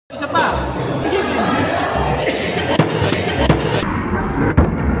Isa pa.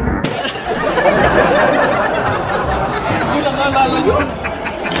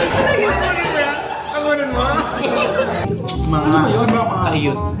 Mga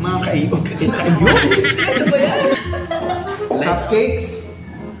kaiyot. Cupcakes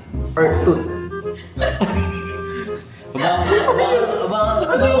or toot?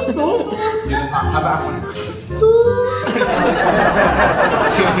 Aba ako.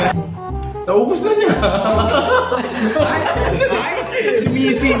 Naubos na niya. Ay,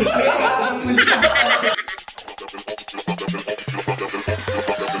 sumising.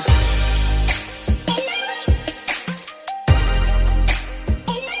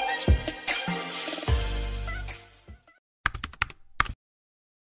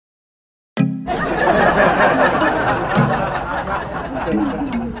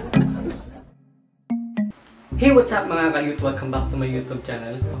 Hey, what's up mga ka-youth? Welcome back to my YouTube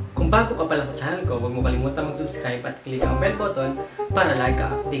channel. Kung bago ka pala sa channel ko, huwag mo kalimutan mag-subscribe at click ang bell button para lagi ka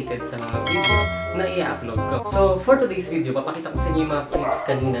updated sa mga video na i-upload ko. So, for today's video, papakita ko sa inyo yung mga clips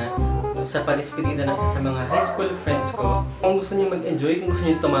kanina sa pa-despedida ng isa sa mga high school friends ko. Kung gusto niyo mag-enjoy, kung gusto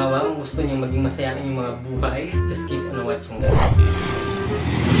niyo tumawa, kung gusto niyo maging masayain yung mga buhay, just keep on watching, guys.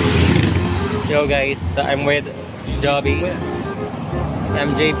 Yo guys, so I'm with Joby,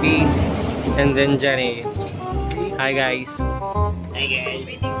 MJP, and then Jenny. Hi guys. Hi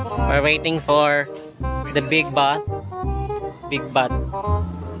guys. We're waiting for the big bat. Big bat.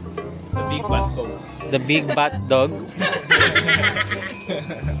 The big bad dog. The big bat dog.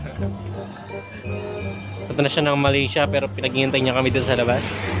 Punta na siya ng Malaysia pero pinaghihintay niya kami dito sa labas.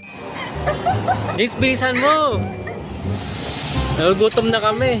 James, bilisan mo! Nagugutom na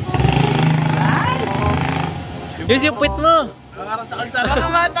kami. James, yung puwit mo! Nakakarang sa kalsara. Baka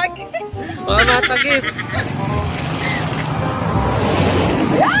matagis. Baka matagis.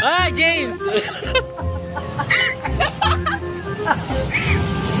 Ah, James!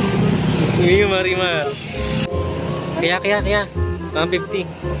 Sumiyo, Marimar. Kaya. 150.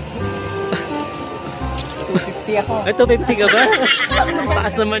 250 ako. Ay, 250 ka ba?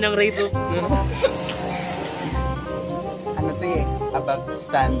 Taas naman ang rate of... Ano to eh? Above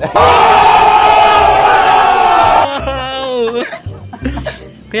standard. Wow!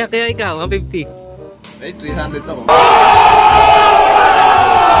 Kaya ikaw, 150. Ay, 300 ako.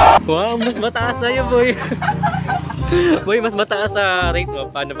 Wow, mas mataas sa'yo, boy. Boy, mas mataas sa rate mo.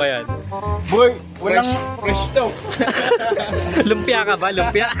 Paano ba yan? Boy, walang... Fresh to. Lumpia ka ba?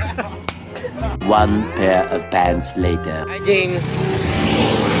 Lumpia? One pair of pants later. Hi, James.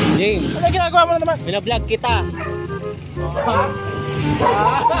 James, Ano ginagawa mo na naman? binablog kita.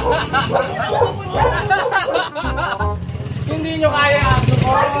 Hindi nyo kaya ako ko.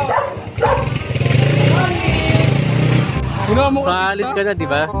 Paalis ka na, di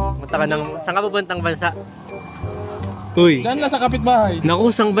ba? Punta ka ng... Saan ka pupuntang bansa? Uy. Diyan lang sa kapitbahay. Naku,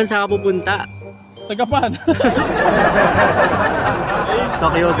 saan bansa ka pupunta? Sa Gapan.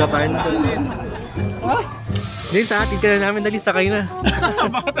 Tokyo, Japan. Ha? James, hatid ka na namin. Dali, sakay na.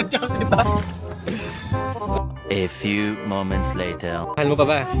 Bakit nandiyan kita? A few moments later. Mahal mo pa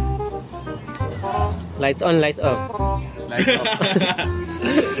ba? Lights on, lights off. Light off.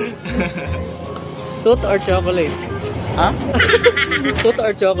 Toot or chocolate? Ha? Toot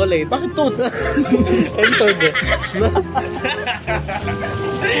or chocolate? Bakit toot? Censored eh.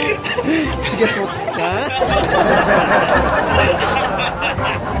 Sige, toot. Ha?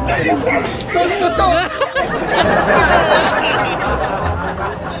 Toot!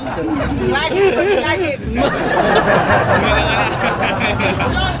 Lagi!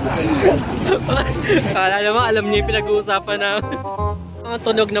 Kala naman, alam niya yung pinag-uusapan na ang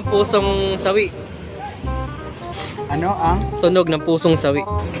tunog ng pusong sawi. Ano ang? Tunog ng pusong sawi.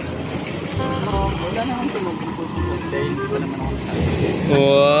 Wala namang tunog ng pusong sawi dahil hindi pa naman ako sabi.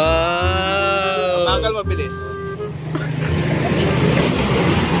 Wow! Magal mabilis.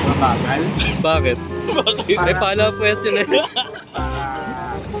 Mabagal? Bakit? May follow-up question eh. Para...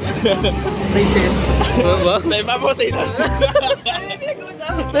 presets. Ano ba? Sa iba mo sa ina.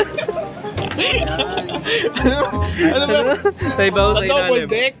 Ano ba? Sa ibaw, Sa sa double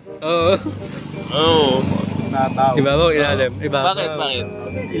ilalim. deck? Oo. Oo. Nataw. Ibabaw, ilalim. Ibabaw. Bakit?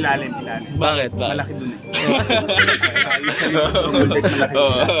 Ilalim. Bakit? Malaki dun eh. Double deck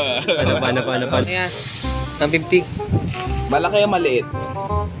malaki. Paano? Ayan. Ang 50. Malaki o maliit?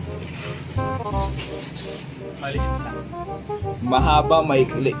 Maliit lang. Mahaba,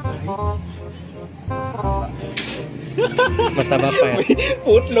 maikli. Mataba pa yan.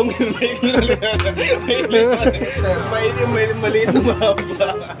 Putlong yun, maikli. May maliit na mahaba.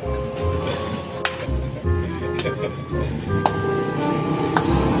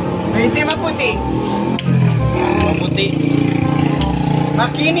 Hindi maputi. Maputi.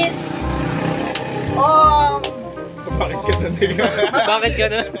 Makinis. Oh, Bakit ka na diga? Bakit ka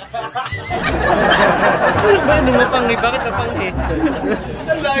na? Ano mo pang bakit ka pang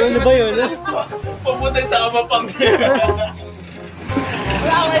Ano ba yun? Pumutay sa kamapang.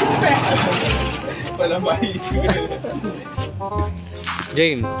 wala akong expect. Wala maisip.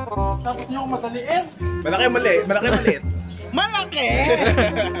 James. Tapos nyo akong madaliin. Malaki maliit. Malaki maliit. Malaki!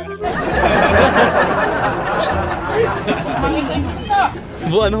 Mangitay ko na!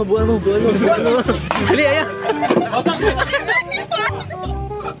 Buwan mo. Hali, ayan.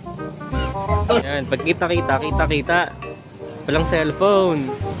 Yan, pag kita. Walang cellphone.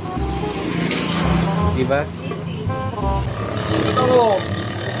 Diba? Ito mo.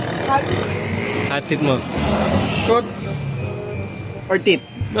 Hot seat mo. Coat or tip?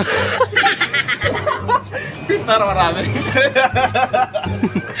 Para marami.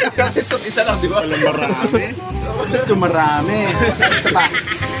 Kasi ito isa lang, di ba? Walang marami. Gusto marami. Isa pa.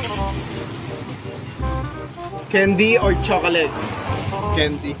 Candy or chocolate?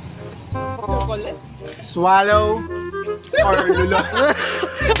 Candy. Swallow or lulo?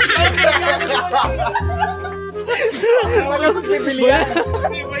 Wala magpipilian.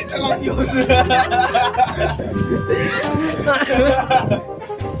 Hindi ba isa lang yun?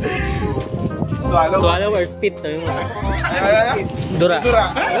 Swallow or spit. Dura.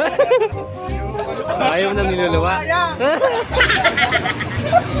 Ayaw na niluluwa.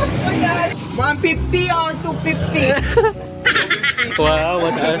 150 or 250? Wow,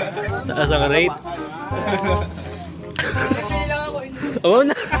 taas ang rate. Oo,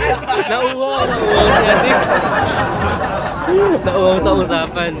 nauwang si Ate. Nauwang sa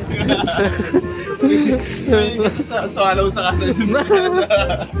usapan. Swallow sa kasal.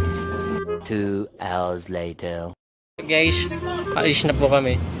 2 hours later. Guys, paalis na po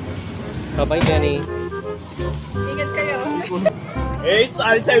kami. Bye, Jenny. Ingat kayo.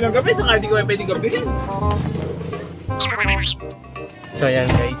 Alis tayo ng gabi, saka hindi ko pwedeng gabihin. So ayan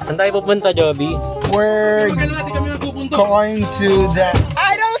guys, saan tayo pupunta, Joby? We're going to the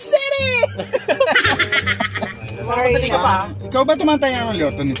Idol City! Ikaw ba tumantay ang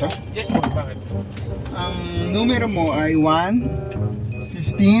loto nito? Yes po, bakit? Ang numero mo ay 1,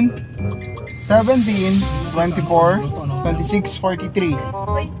 15, 17, 24, 26, 43.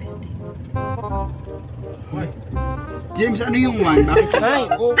 James, ano yung 1? Bakit? Ay!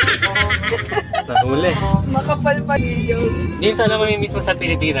 Nahuli. Makapal pa yun. James, ano mo yung mismo sa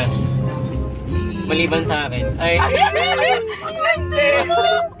Pilipinas? Maliban sa akin. Ay!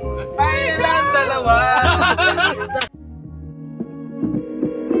 Kailan dalawa?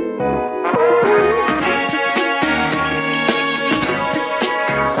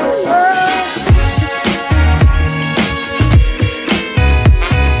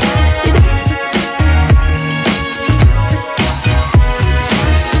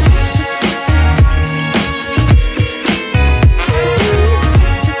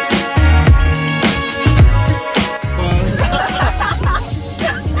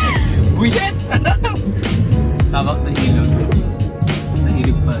 Hawak na ilog.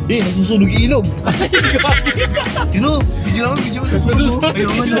 Nahilip pa. Nasusunog ilog. Video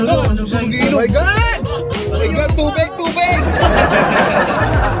naman. Nasusunog ilog. Oh my God! Oh my God, tubig!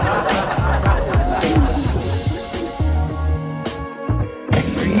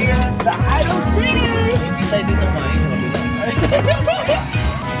 The Idol City! Hindi tayo dito kumain.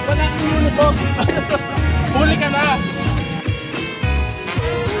 Wala kang lulusok. Huli ka na.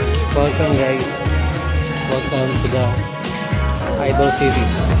 Welcome guys. Welcome to the Idol City.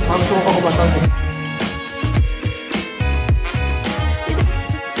 Ang suko ko ba ito?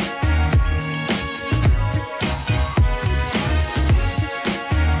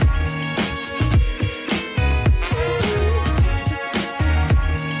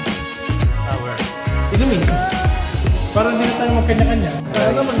 Tower. Inumin. Parang hindi na tayo magkanya-kanya. Kaya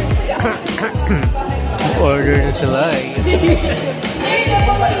naman eh. Order na sila eh.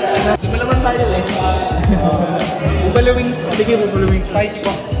 Malaman tayo eh. Buffalo wings po. Sige, buffalo wings. Spicy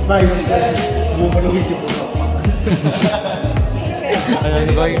po. Buffalo wings po.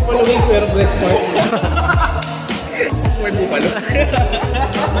 Ano ba yun? Buffalo wings pero breast part. May bupalo.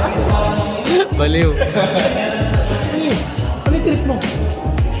 Baliw. Ano yung trip mo?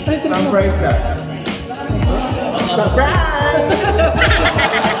 Surprise ka. Surprise!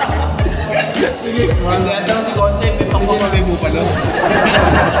 Sige, kaya tanong si Concept, ito ko pa may bupalo.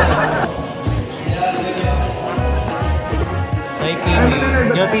 Hi, Kimi.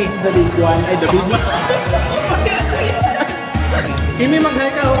 Joby. The big one. Ay, the big one. Kimi, mag-hi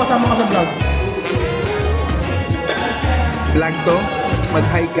ka. Ako kasama ka sa vlog. Vlog to?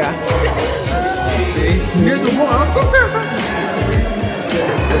 Mag-hi ka. Hindi, sumo ah.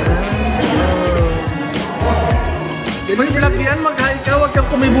 May vlog yan, mag-hi ka. Huwag kang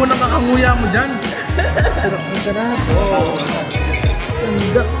kumibo na kakanguya mo dyan. Sarap na sarap. Oo.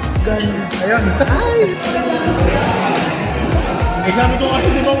 Ganun. Ayan. Ay! Eh sabi ko kasi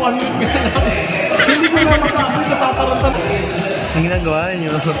di ba 1 week ka na. Hindi ko na makasabi sa tatarantan. Ang ginagawa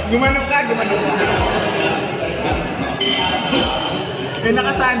nyo. Gumanong ka. Eh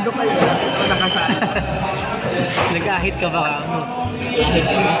nakasando kayo. Nakasando. Nag-ahit ka ba mo?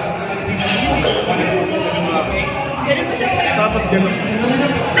 Tapos ganun.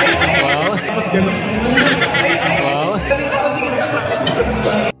 Wow. Tapos ganun. Wow.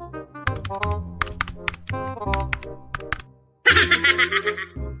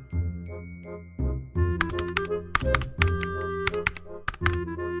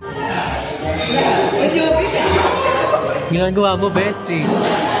 Ginagawa mo, bestie.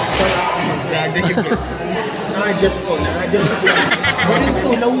 Na-adjust ko. Adjust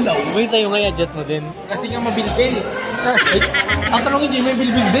ko, law-law. Wait, sa'yo nga i-adjust mo din. Kasi nga mabilbil. Ang tanong hindi, may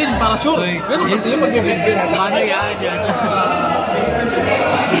bilbil din para sure. Pero kasi yung mag-bilbil. Paano yan?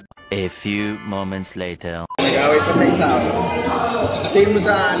 A few moments later. Nag-away pa sa isa. Tingin mo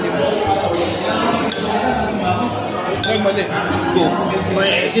sa limo. Ay, mali. Go.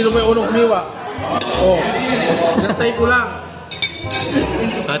 Sino may unang kumiwa? Oh. Nantay ko lang.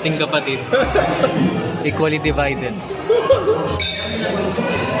 Ating kapatid. Equally divided.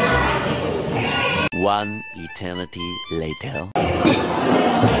 One eternity later.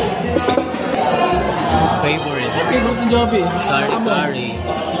 Favorite. Favorite ng Joby. Curry.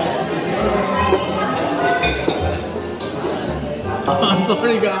 I'm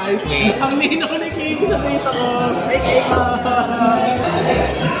sorry guys. Ang ninaw ni Cake sa tita ko. Ay, Cake.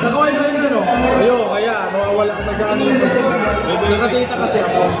 Nakaway ba yun ano? Ayo, kaya nawawala ka nag-ano yung kasi. Nakatita kasi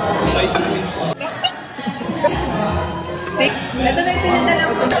ako. Ito na yung pinadala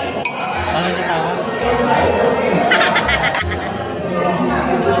ko. Ano na tawag?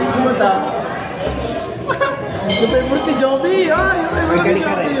 Sumata. Yung favorite ni Joby. Ah, yung favorite ni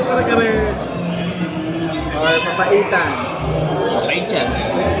Joby. Yung kare-kare. Or papaitan. Papait yan.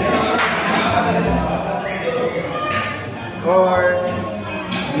 Or...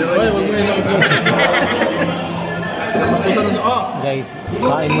 Oy, wag mo yun ako. Oh! Guys,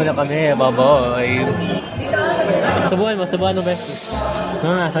 kain muna kami, baboy. Subuhan mo, bestie.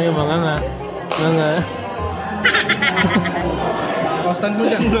 Nga, sa'yo mga nga. Nga. Stand mo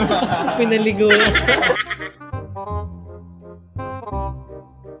dyan. Pinaligo.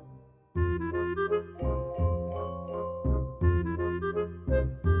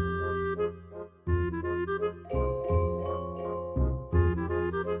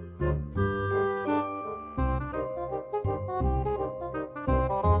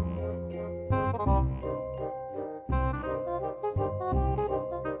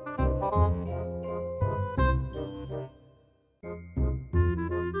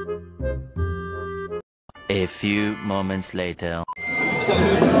 A few moments later.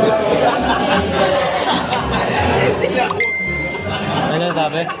 Ano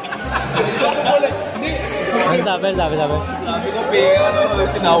sabi? Ano sabi? Sabi ko,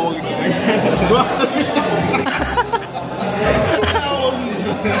 tinawag ko.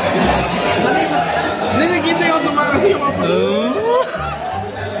 Hindi, nakita yung naman kasi yung kapag.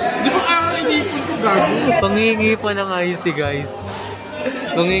 Di ba kaya nainipon ko gago? Pangingi pa ng iced tea, guys.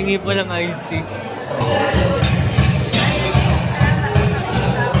 Pangingi pa ng iced tea.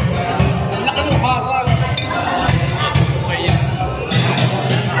 Laki mo harang.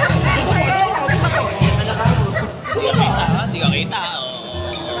 Hindi ka kita.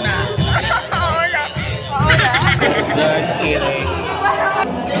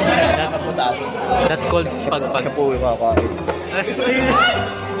 That's called pagpag. Siya po yung makakain.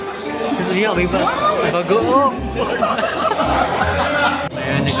 Sige, okay ba? Bago.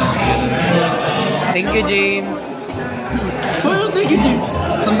 Ayan, thank you, James. So, thank you, James.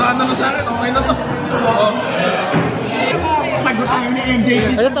 Sandaan na sa akin, okay na to. Sagot tayo ni MJ.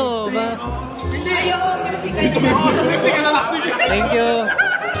 Ano to ba? Hindi, ayoko. Pinipigay niya. Oo, sa birthday ka na lang. Thank you.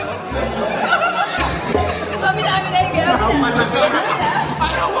 Dami-dami na yung gano'n.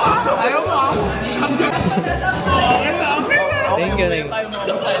 Ayaw mo ah. Thank you.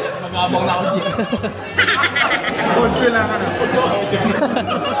 Mag-abang na ako dito. Konti lang ka na.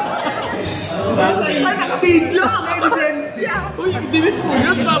 Ay, naka-video! May evidensya! Uy, dinit mo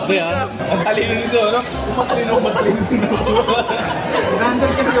yun, papi ka! Ang talino nito, no? Matalino nito. Random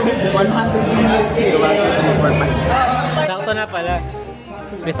kasi yung 100 minutes eh. Sakto na pala.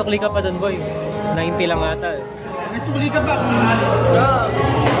 May sukli ka pa dun, boy. 90 lang ata eh. May suli ka ba?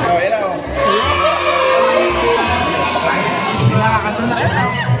 Oh, yan ako. Nakakanta na kayo.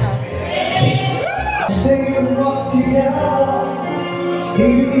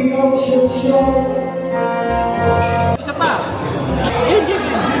 Isa pa.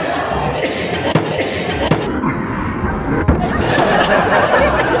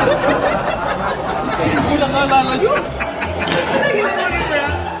 Ako lang naalala yun.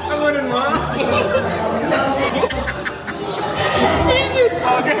 Nakunin mo?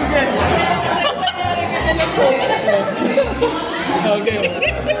 Okay, okay. Okay.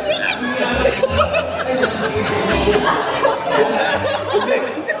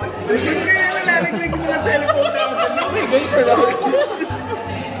 Kaya nalalaglag mo ng cellphone namin. Okay, ganito lang.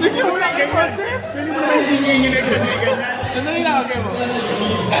 Bigyan mo lang yung concept. Pwede mo naman hindi ngayon nagkanigan na. Ano yung okay mo?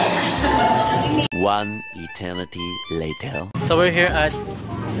 1 eternity later. So we're here at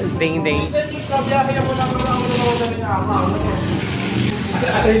Dain. Kabiyahe mo lang ako ng ama.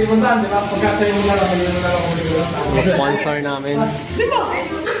 Kasi mo na, di ba? Pagkasaya mo na lang, Yung sponsor namin.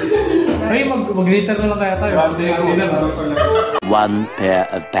 Ay, mag-glitter na lang kaya tayo. 1 pair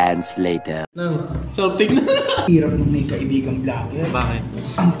of pants later. Sorting na. Hirap nung may kaibigang vlogger. Bakit?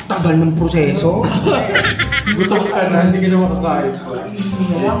 Ang tagal ng proseso. Gutom ka na, hindi ka na makakain.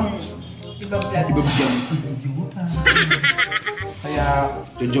 Ibabigyan mo pa. Kaya,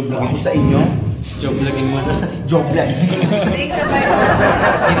 job lang ako sa inyo. Job lagin mo na. Job lang. Thanks sa bye.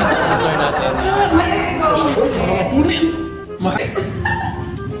 Sino sponsor natin?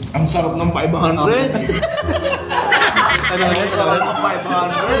 Ang sarap ng 500. Ano ulit? Ang sarap ng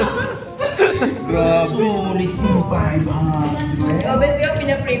 500. Grabe. Sulit yung 500. Oh, bet ka,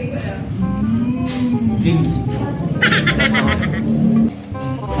 pinaprame ko na. James.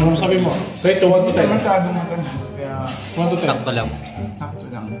 Ano sabi mo? Wait, 1 to 10. Masyado maganda. Kaya, 1 to 10. Sakto lang. sakto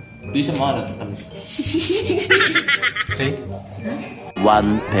lang. Hindi siya mga natatamis. Okay?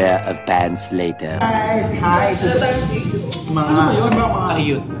 1 pair of pants later. Hi. Mga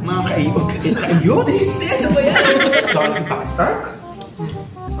Kaiyot. Mga kaiyot. Kaiyot? Ano ba yan? Sorry, Pastark.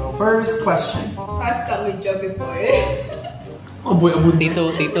 So, first question. Fast ka with job before. Aboy.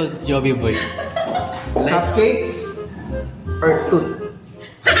 Tito Joby Boy. Cupcakes or toot?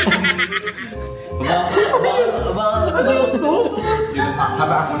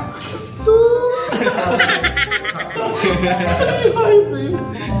 Haba ako.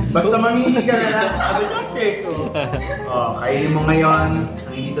 Basta mamili ka na lang. Oh, kainin mo ngayon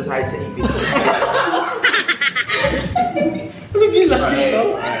ang hindi sasahid sa ipit.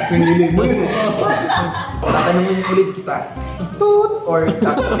 Kung nilid mo yun eh. Tatanungin ulit kita. Toot or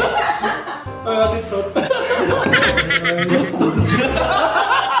cupcake?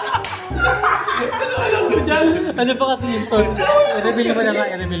 Ano ba kasi yung ton? I-reveal mo na nga,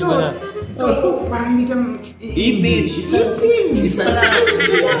 i-reveal mo na. Parang hindi ka... Ipin! Isa lang!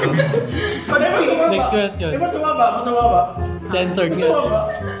 Next question. Di ba tumaba? Censored nga.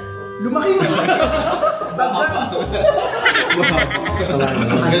 Lumaki mo. Bagang.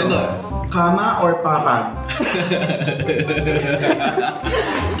 Ganito. Kama or papag?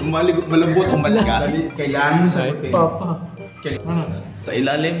 Malambot ang matga. Kailangan mo sagutin. Ano? Sa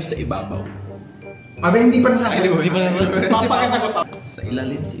ilalim, sa ibabaw. Abe, hindi pa nasagot. Di ba naman? Papakasagot ako. Sa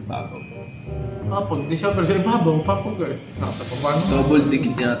ilalim, sa ibabaw. Papag, di siya pero sa ibabaw. Papag eh. Nasa paano? Double dig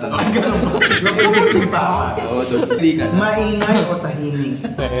yung tinatanong. Lumaki pa. Oo, double dig ka na. Maingay o tahimik?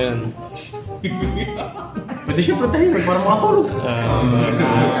 Ayan. Pwede siya tahimik para makatulog.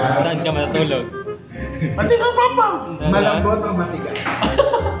 Saan ka matutulog? Pati ka papa. Malambot o matigas?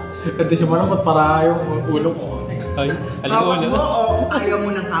 Pwede siya malambot para yung ulo ko. Ay, alam Hawak mo mo o ayaw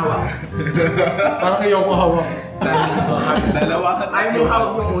mo ng hawak? Parang ayaw ko hawak. Dalawa ka. Ayaw mo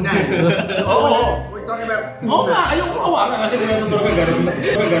hawak yung una. Oo. We're talking about... Oo nga, ayaw ko hawakan kasi kung natutulog ka garap na.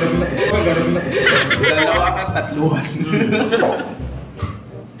 Dalawa ka, tatluhan.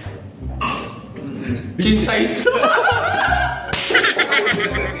 King size.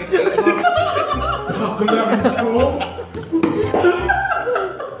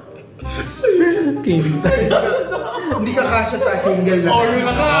 King size. Hindi ka kasya sa single lang. Oh, yun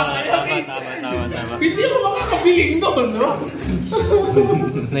na nga. Tama. Hindi ako makakapiging doon, no?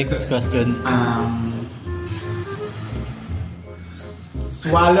 Next question.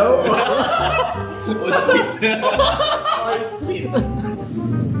 Swallow O sweet.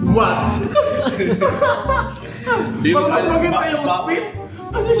 what? Di mo Bakit maganda yung spit?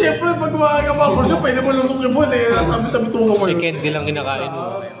 Kasi syempre pag makakapapor siya, pwede mo lulok yung buwan eh. Sabi tungo mo May yun. candy lang kinakain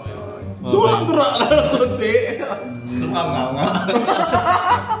mo. Dura na lang kunti. Nga.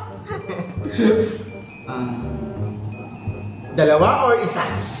 Dalawa or isa?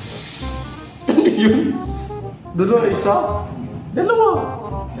 Yun. Dalawa, isa. Dalawa.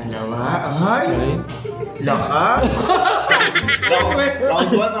 Dalawa? Ay! Laka?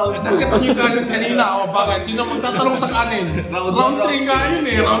 Round 1, round 2. Nakita niyo kanin kanina, o bakit? Sino magtatanong sa kanin? Round 3 kanin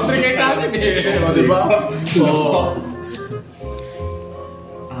eh. Round 3 kay kanin eh. O, diba? Oo.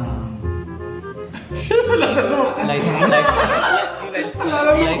 Lights on,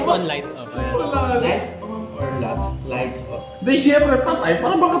 lights off. Lights on or lights off? Di, syempre, patay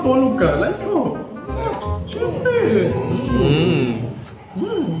para makatulog ka. Lights off. Syempre.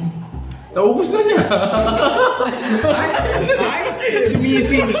 Naubos na niya. Ay!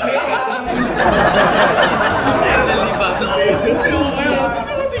 Sumising! Kaya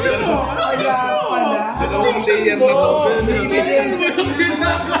pala. Dalawang layer na to.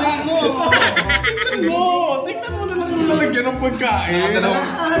 Tingnan mo na lang yung lalagyan ng pagkain.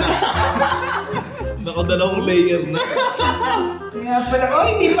 Nakadalawang layer na. Kaya pala, oh,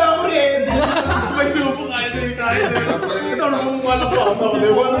 hindi pa ako ready. May subo kaya na yung kain. Ito na mong wala pa ako. Di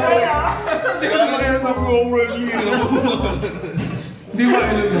ba? Di ba kaya Di ba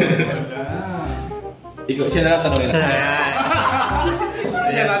ilan mo? Ikaw, siya na lang tanongin.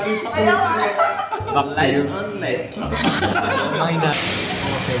 Ayan natin. Lights on, lights off. Okay,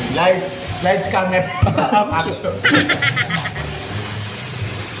 lights, camera, action.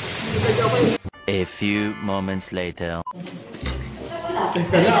 A few moments later.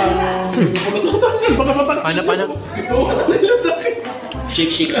 Teka lang. Baka matanggal. Paano?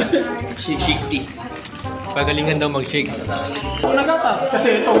 Shake. Shake, tick. Pagalingan daw mag-shake. Kung nagatas,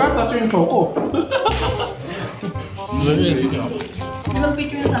 kasi ito gatas yung choco. Ilang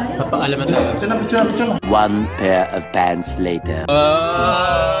picture na tayo? Papaalam na tayo. Picture na. One pair of pants later.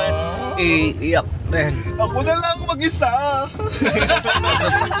 Iyak. Ako na lang mag-isa.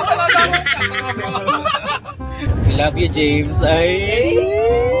 We love you, James. Ay!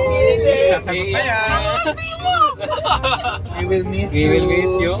 Sasagot pa yan. I will miss We you. will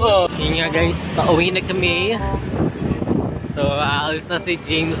miss you. Oh. Yun nga guys, pauwi na kami. So, aalis na si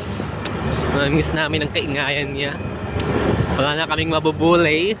James. Miss namin ang kaingayan niya. Wala na kaming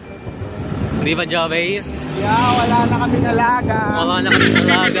mabubulay. Hindi ba, Jobay? Yeah, wala na kami nalaga. Wala na kaming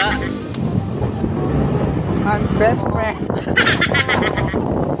alaga. Man's best friend.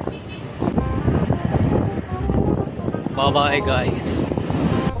 Bye-bye guys.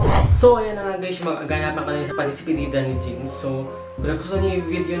 So, ayan na nga guys, yung mga aganapan kanina sa Despedida ni James. So, kung nagustuhan niyo yung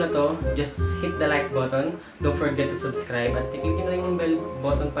video na to, just hit the like button. Don't forget to subscribe. At click nyo na rin yung bell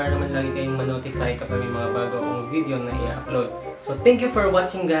button para naman lagi kayong ma-notify kapag may mga bago akong video na i-upload. So, thank you for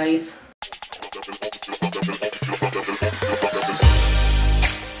watching guys.